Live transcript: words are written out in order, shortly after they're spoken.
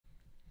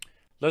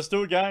Let's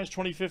do it, guys.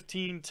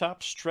 2015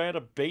 Top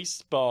Strata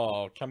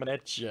Baseball coming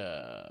at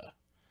ya.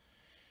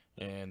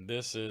 And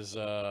this is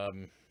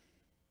number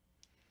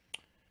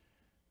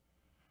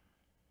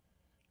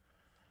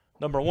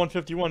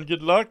 151.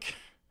 Good luck.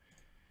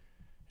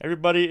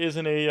 Everybody is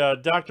in a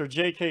Dr.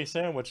 JK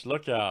sandwich.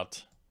 Look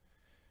out.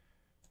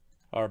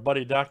 Our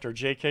buddy Dr.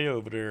 JK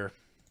over there.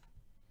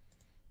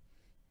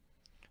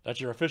 That's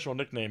your official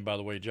nickname, by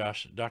the way,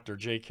 Josh. Dr.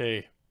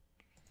 JK.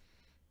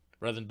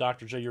 Rather than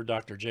Dr. J, you're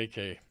Dr.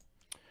 JK.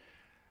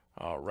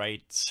 All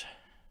right.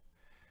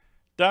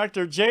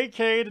 Dr.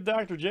 JK to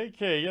Dr.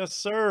 JK. Yes,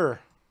 sir.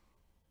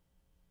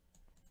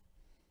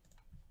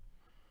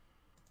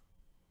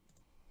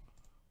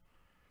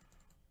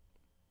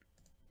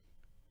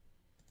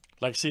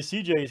 Like, see,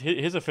 CJ,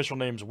 his official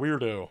name's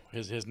Weirdo.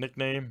 His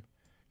nickname,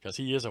 because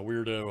he is a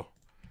weirdo.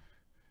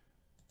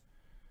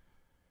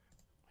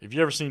 If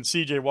you ever seen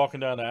CJ walking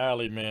down the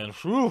alley, man,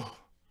 whew.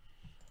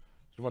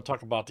 You want to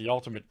talk about the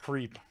ultimate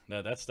creep.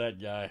 That's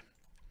that guy.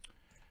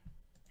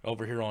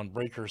 Over here on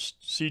Breakers,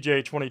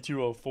 CJ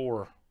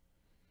 2204.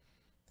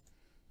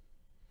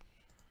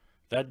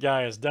 That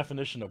guy is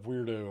definition of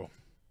weirdo.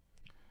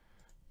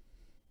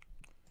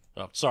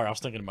 Oh, sorry, I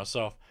was thinking to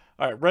myself.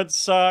 All right, Red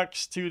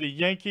Sox to the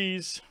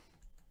Yankees.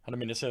 I didn't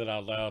mean to say that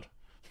out loud.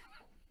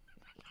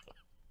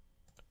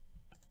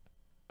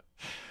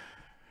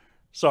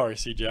 Sorry,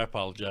 CJ, I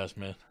apologize,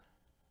 man.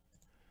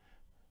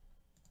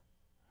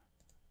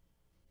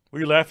 What are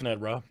you laughing at,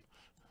 Rob?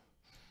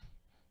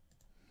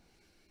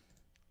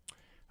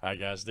 All right,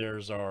 guys,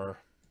 there's our...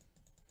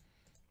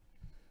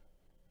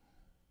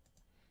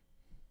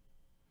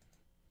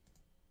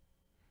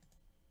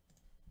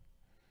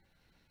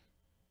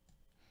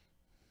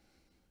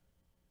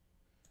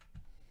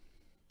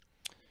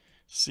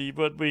 See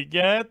what we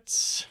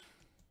get.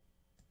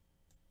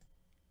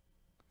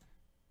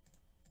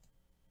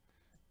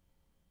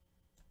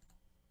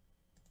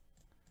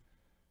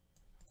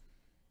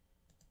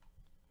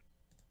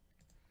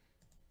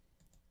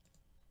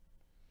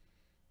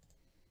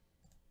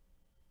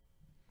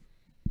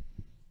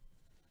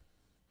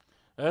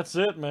 That's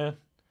it, man.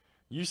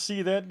 You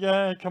see that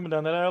guy coming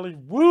down that alley?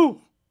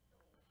 Woo!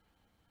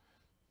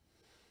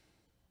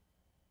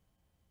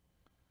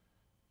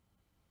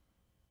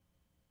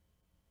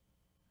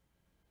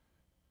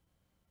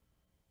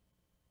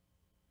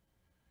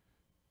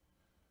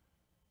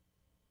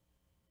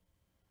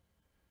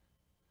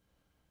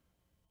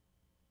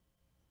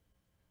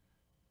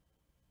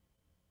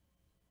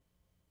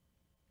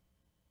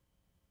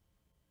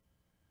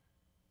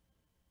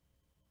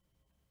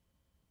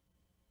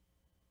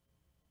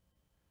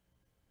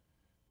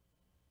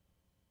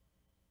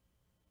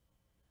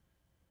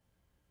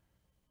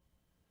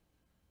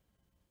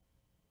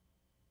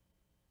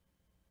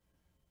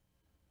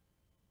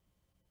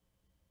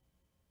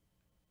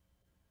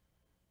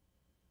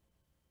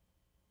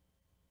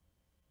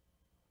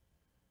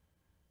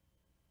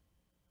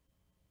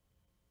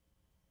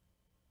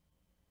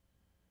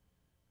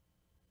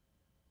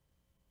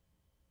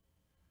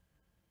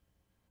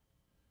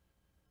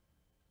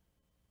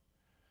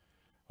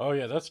 Oh,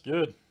 yeah, that's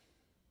good.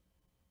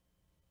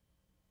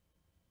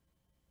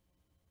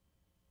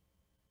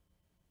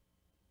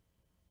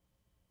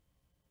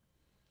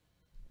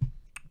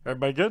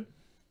 Everybody good?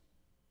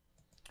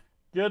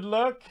 Good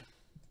luck.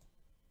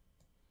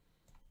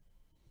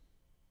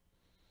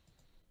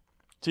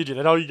 TJ,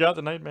 that all you got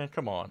tonight, man?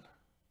 Come on.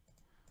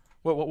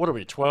 What are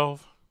we,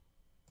 12?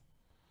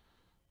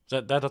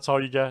 That's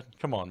all you got?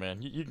 Come on,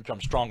 man. You can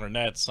come stronger than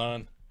that,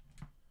 son.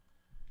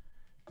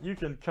 You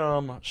can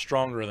come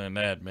stronger than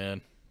that, man.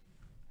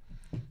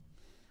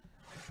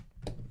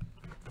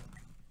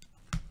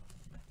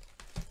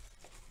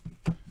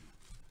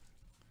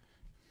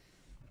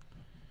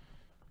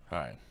 All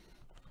right.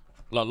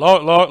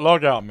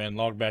 Log out, man.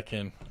 Log back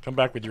in. Come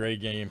back with your A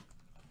game.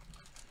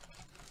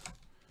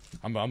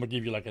 I'm going to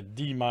give you like a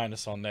D-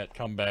 on that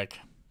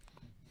comeback.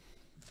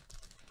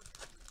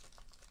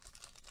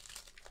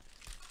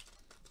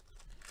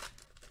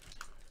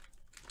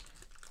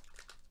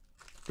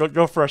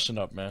 Go freshen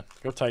up, man.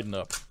 Go tighten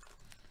up.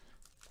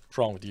 What's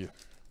wrong with you?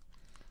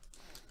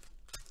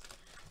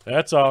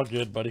 That's all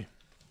good, buddy.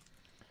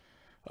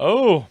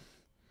 Oh.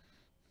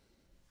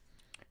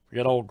 We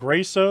got old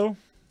Graso.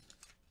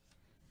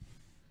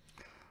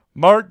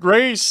 Mark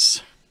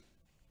Grace.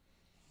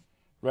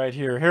 Right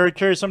here. Harry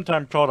Carey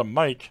sometimes called him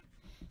Mike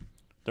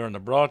during the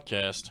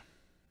broadcast.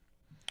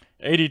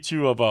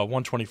 82 of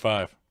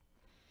 125.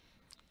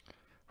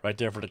 Right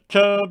there for the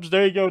Cubs.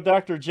 There you go,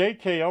 Dr.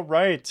 JK. All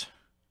right.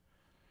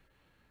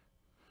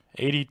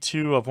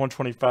 82 of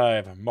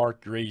 125.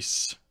 Mark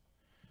Grace.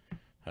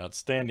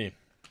 Outstanding.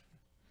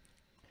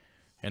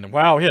 And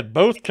wow, he had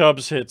both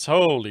Cubs hits.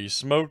 Holy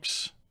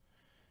smokes.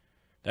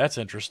 That's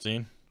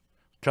interesting.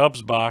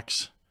 Cubs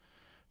box.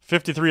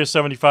 53 of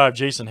 75,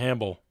 Jason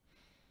Hamble.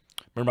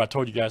 Remember I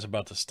told you guys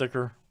about the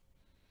sticker?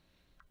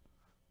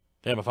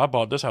 Damn, if I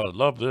bought this, I would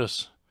love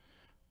this.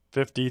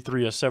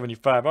 53 of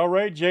 75. All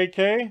right,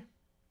 JK.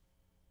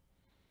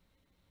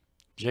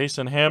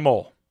 Jason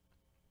Hamble.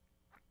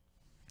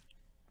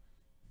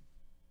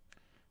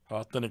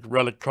 Authentic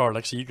relic card.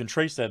 Like I see, you can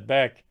trace that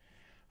back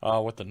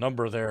with the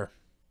number there.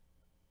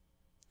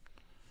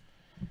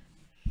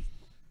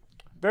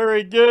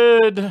 Very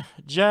good.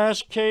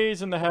 Josh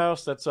K's in the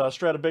house. That's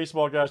Strata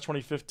Baseball Guys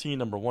 2015,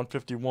 number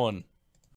 151.